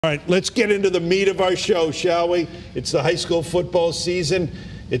All right, let's get into the meat of our show, shall we? It's the high school football season.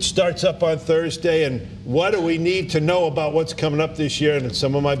 It starts up on Thursday, and what do we need to know about what's coming up this year? And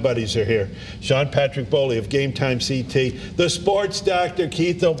some of my buddies are here. Sean Patrick Boley of Game Time CT. The sports doctor,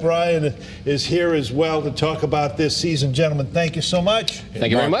 Keith O'Brien, is here as well to talk about this season. Gentlemen, thank you so much.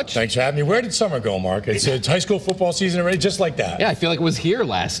 Thank you very much. Thanks for having me. Where did summer go, Mark? It's high school football season already, just like that. Yeah, I feel like it was here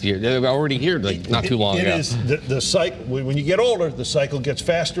last year. They were already here like not too long ago. It is the cycle. When you get older, the cycle gets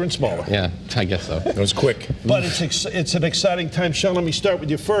faster and smaller. Yeah, I guess so. It was quick. But it's an exciting time. Sean, let me start with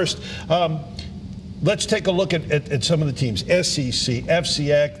you first. Let's take a look at some of the teams. SEC,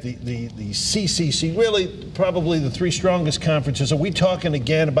 FCAC, the CCC, really probably the three strongest conferences. Are we talking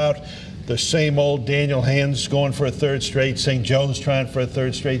again about the same old Daniel Hands going for a third straight, St. Joe's trying for a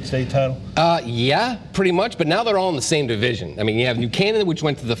third straight state title? Yeah, pretty much, but now they're all in the same division. I mean, you have New Canaan, which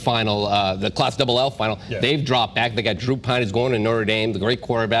went to the final, the Class LL final. Yeah. They've dropped back. They got Drew Pine, who's going to Notre Dame, the great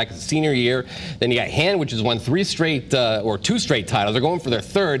quarterback, his senior year. Then you got Han, which has won two straight titles. They're going for their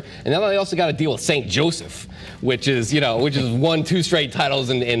third, and now they also got to deal with St. Joseph, which is won two straight titles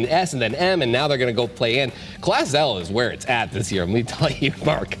in S and then M, and now they're going to go play in. Class L is where it's at this year. Let me tell you,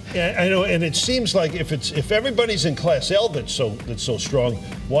 Mark. Yeah, I know, and it seems like if everybody's in Class L that's so strong,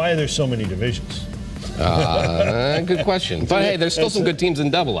 why are there so many divisions? Good question. But hey, there's still some good teams in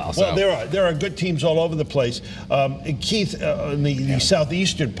Double L. So. Well, there are good teams all over the place. Keith, in the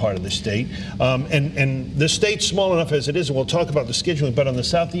southeastern part of the state, and the state's small enough as it is, and we'll talk about the scheduling. But on the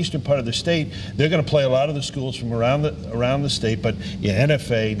southeastern part of the state, they're going to play a lot of the schools from around the state. But yeah,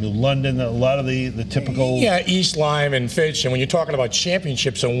 NFA, New London, a lot of the typical. Yeah, East Lyme and Fitch. And when you're talking about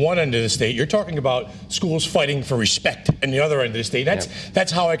championships on one end of the state, you're talking about schools fighting for respect on the other end of the state.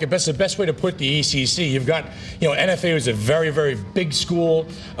 That's how the best way to put the ECC. You've got, NFA was a very, very big school,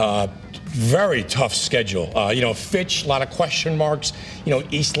 very tough schedule. Fitch, a lot of question marks.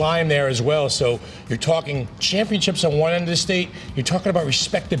 East Lyme there as well. So you're talking championships on one end of the state. You're talking about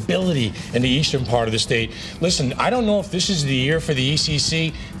respectability in the eastern part of the state. Listen, I don't know if this is the year for the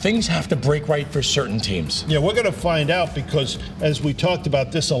ECC. Things have to break right for certain teams. Yeah, we're going to find out because as we talked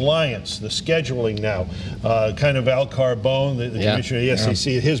about this alliance, the scheduling now, kind of Al Carbone, the commissioner of the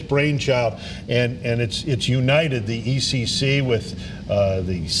SEC, his brainchild, and it's united the ECC with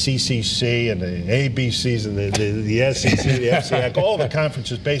the CCC and the ABCs and the SEC, the FCAC, all the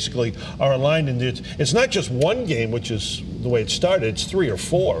conferences basically are aligned. And it's not just one game, which is the way it started. It's 3 or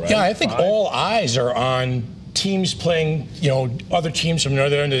 4, right? Yeah, I think all eyes are on teams playing, other teams from the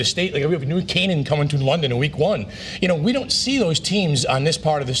other end of the state. Like we have New Canaan coming to London in week 1. We don't see those teams on this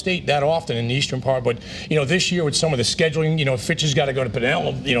part of the state that often in the eastern part. But, this year with some of the scheduling, Fitch has got to go to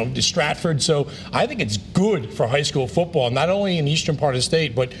Pinell, to Stratford. So I think it's good for high school football, not only in the eastern part of the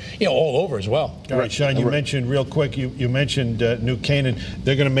state, but, all over as well. All right, Sean, you mentioned real quick, you mentioned New Canaan.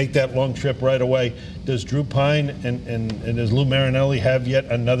 They're going to make that long trip right away. Does Drew Pine and does Lou Marinelli have yet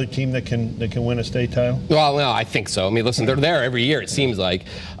another team that can win a state title? Well, no, I think so. I mean, listen, they're there every year, it seems like.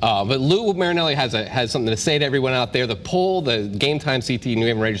 But Lou Marinelli has something to say to everyone out there. The poll, the Game Time CT New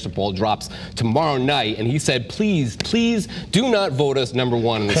Haven Register poll, drops tomorrow night, and he said, please do not vote us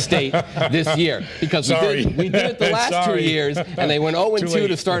 #1 in the state this year, because we did it the last 2 years, and they went 0-2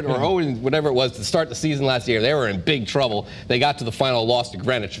 to start, or 0 whatever it was to start the season last year. They were in big trouble. They got to the final, loss to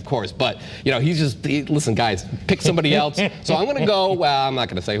Greenwich, of course, but he's just. Listen, guys, pick somebody else. So I'm going to go. Well, I'm not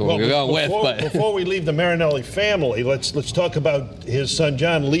going to say who I'm going to go with. But before we leave the Marinelli family, let's talk about his son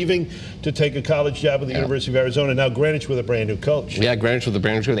John leaving to take a college job at the University of Arizona. Now Greenwich with a brand new coach. Yeah, Greenwich with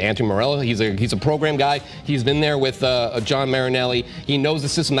Anthony Morello. He's a program guy. He's been there with John Marinelli. He knows the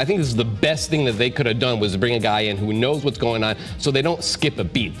system. I think this is the best thing that they could have done was to bring a guy in who knows what's going on, so they don't skip a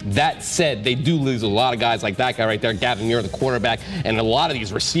beat. That said, they do lose a lot of guys like that guy right there, Gavin Muir, the quarterback, and a lot of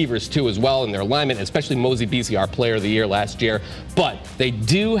these receivers too as well in their alignment, especially Mosey Beasy, our player of the year last year. But they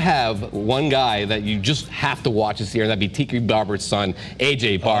do have one guy that you just have to watch this year, and that'd be Tiki Barber's son,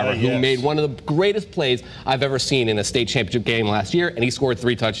 AJ Barber, who made one of the greatest plays I've ever seen in a state championship game last year, and he scored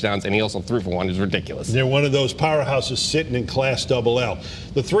 3 touchdowns, and he also threw for 1. It's ridiculous. They're one of those powerhouses sitting in Class LL.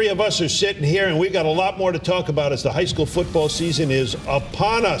 The three of us are sitting here, and we've got a lot more to talk about as the high school football season is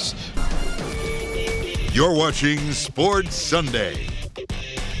upon us. You're watching Sports Sunday.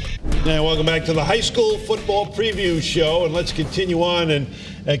 Now, welcome back to the high school football preview show, and let's continue on. And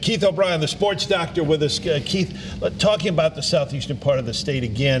Keith O'Brien, the sports doctor, with us. Keith, talking about the southeastern part of the state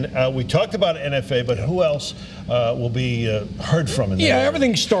again, we talked about NFA, but who else will be heard from in that area?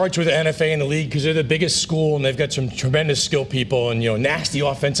 Everything starts with the NFA in the league because they're the biggest school and they've got some tremendous skill people and, nasty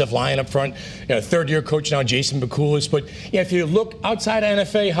offensive line up front. Third-year coach now, Jason Bakulis. But if you look outside of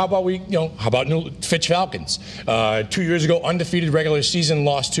NFA, how about New Fitch Falcons? 2 years ago, undefeated regular season,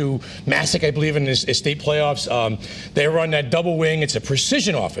 lost to Massac, I believe, in the state playoffs. They run that double wing. It's a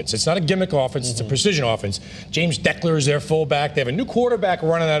precision offense. It's not a gimmick offense. It's a precision offense. James Deckler is their fullback. They have a new quarterback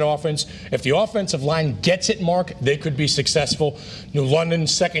running that offense. If the offensive line gets it, Mark, they could be successful. New London,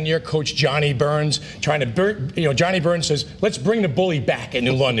 second-year coach Johnny Burns, trying to Johnny Burns says, let's bring the bully back in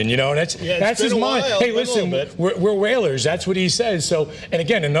New London. That's his mind. Hey, listen, we're Whalers. That's what he says. So, and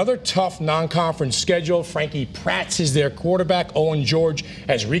again, another tough non-conference schedule. Frankie Pratz is their quarterback. Owen George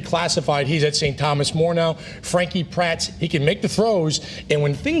has reclassified. He's at St. Thomas More now. Frankie Pratz, he can make the throws, and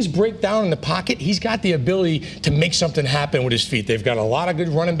when things break down in the pocket, he's got the ability to make something happen with his feet. They've got a lot of good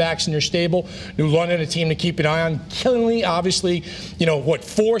running backs in their stable. New London, a team to keep an eye on. Killingly, obviously,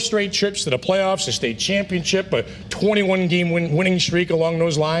 4 straight trips to the playoffs, the state championship, a 21-game winning streak along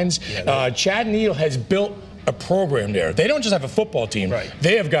those lines. Chad Neal has built a program there. They don't just have a football team. Right.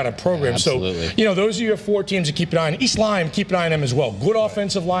 They have got a program. Absolutely. So, those are your 4 teams to keep an eye on. East Lyme, keep an eye on them as well. Good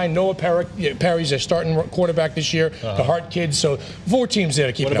offensive line. Noah Perry's their starting quarterback this year. The Hart kids. So 4 teams there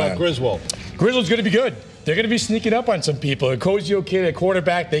to keep an eye on. What about Griswold? Griswold's going to be good. They're going to be sneaking up on some people. A Cozio kid, a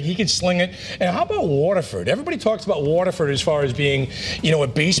quarterback, he can sling it. And how about Waterford? Everybody talks about Waterford as far as being, a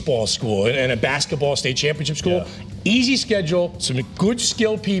baseball school and a basketball state championship school. Yeah. Easy schedule, some good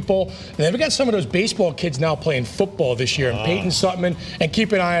skilled people. And they've got some of those baseball kids now playing football this year. And Peyton Sutman, and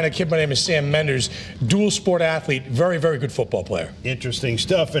keep an eye on a kid by the name of Sam Menders, dual sport athlete, very, very good football player. Interesting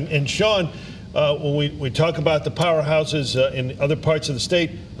stuff. And Sean, when we talk about the powerhouses in other parts of the state,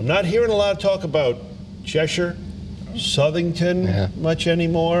 I'm not hearing a lot of talk about Cheshire, Southington much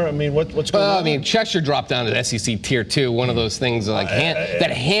anymore. I mean, what's going on? I mean, Cheshire dropped down to SEC Tier 2, one of those things like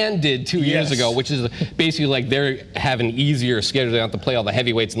that Hand did 2 years ago, which is basically like they're having easier schedule. They don't have to play all the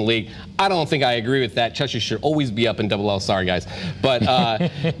heavyweights in the league. I don't think I agree with that. Cheshire should always be up in Double L. Sorry, guys. But,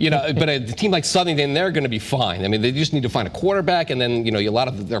 but a team like Southington, they're going to be fine. I mean, they just need to find a quarterback, and then, a lot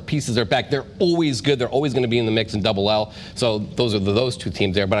of their pieces are back. They're always good. They're always going to be in the mix in Double L. So those are those 2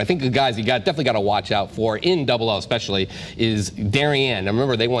 teams there. But I think the guys you definitely got to watch out for in Double L, especially, is Darien. Now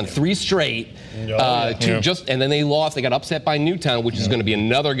remember, they won 3 straight, and then they lost. They got upset by Newtown, which is going to be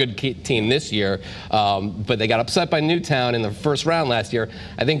another good team this year. But they got upset by Newtown in the first round last year.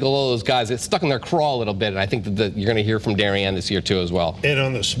 I think all those guys get stuck in their craw a little bit, and I think that you're going to hear from Darien this year too as well. And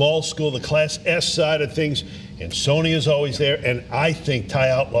on the small school, the Class S side of things, and Sony is always there, and I think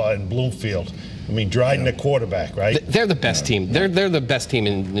Ty Outlaw in Bloomfield. I mean, Dryden at quarterback, right? They're the best team. They're the best team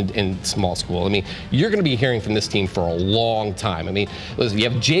in small school. I mean, you're going to be hearing from this team for a long time. I mean, listen, you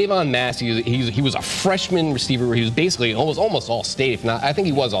have Javon Massey. He was a freshman receiver. He was basically almost all state. If not, I think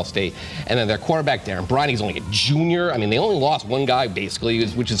he was all state. And then their quarterback, Darren Bryan, he's only a junior. I mean, they only lost one guy basically,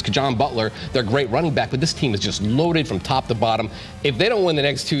 which is Kajon Butler. They're a great running back, but this team is just loaded from top to bottom. If they don't win the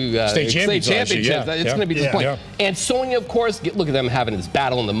next 2 state championships, it's going to be disappointing. And Sonia, of course, look at them having this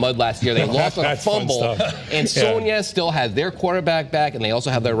battle in the mud last year. They lost on a fumble. And Sonia still has their quarterback back, and they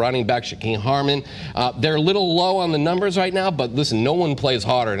also have their running back, Shaquem Harmon. They're a little low on the numbers right now, but listen, no one plays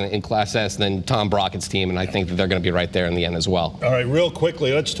harder in Class S than Tom Brockett's team, and I think that they're going to be right there in the end as well. All right, real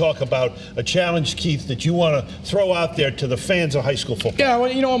quickly, let's talk about a challenge, Keith, that you want to throw out there to the fans of high school football. Yeah,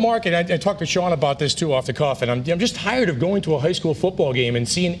 well, you know what, Mark, and I talked to Sean about this too off the cuff, and I'm just tired of going to a high school football game and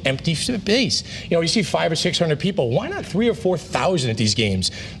seeing empty space. You see 500 or 600 people. Why not 3,000 or 4,000 at these games?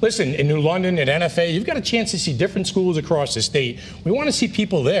 Listen, in New London, at NFA, you've got a chance to see different schools across the state. We want to see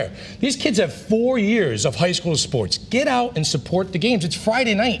people there. These kids have 4 years of high school sports. Get out and support the games. It's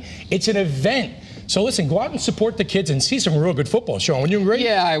Friday night. It's an event. So listen, go out and support the kids and see some real good football. Sean, would you agree?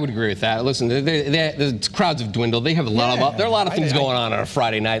 Yeah, I would agree with that. Listen, the crowds have dwindled. They have there are a lot of things going on a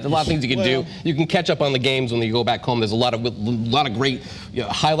Friday night. There's a lot of things you can do. You can catch up on the games when you go back home. There's a lot of great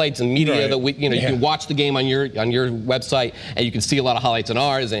highlights and media that you can watch the game on your website, and you can see a lot of highlights on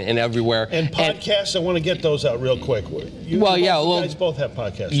ours and everywhere. And podcasts, I want to get those out real quick. You guys both have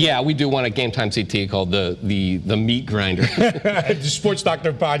podcasts. Yeah, right? We do one at Game Time CT called the Meat Grinder. The Sports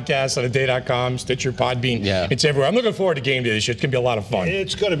Doctor podcast on theday.com, Stitcher, Podbean. Yeah. It's everywhere. I'm looking forward to game day this year. It's going to be a lot of fun.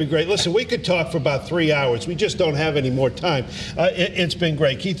 It's going to be great. Listen, we could talk for about 3 hours. We just don't have any more time. It's been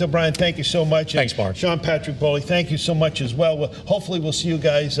great. Keith O'Brien, thank you so much. Thanks, Mark. Sean Patrick Boley, thank you so much as well. Hopefully we'll see see you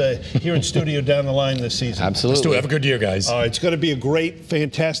guys here in studio down the line this season. Absolutely. Let's do it. Have a good year, guys. It's going to be a great,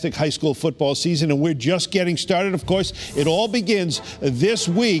 fantastic high school football season, and we're just getting started. Of course, it all begins this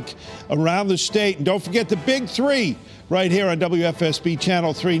week around the state. And don't forget the Big Three right here on WFSB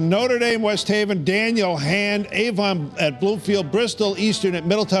Channel 3. Notre Dame, West Haven, Daniel Hand, Avon at Bloomfield, Bristol Eastern at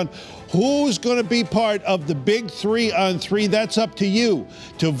Middletown. Who's going to be part of the Big 3-on-3? That's up to you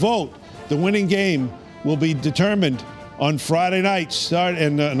to vote. The winning game will be determined on Friday night,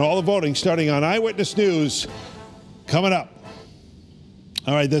 and all the voting starting on Eyewitness News coming up.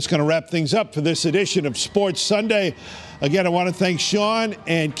 All right, that's going to wrap things up for this edition of Sports Sunday. Again, I want to thank Sean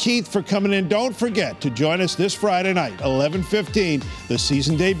and Keith for coming in. Don't forget to join us this Friday night, 11:15, the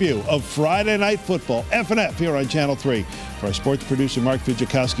season debut of Friday Night Football, F&F, here on Channel 3. For our sports producer, Mark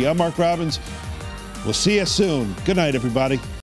Fidzikowski, I'm Mark Robbins. We'll see you soon. Good night, everybody.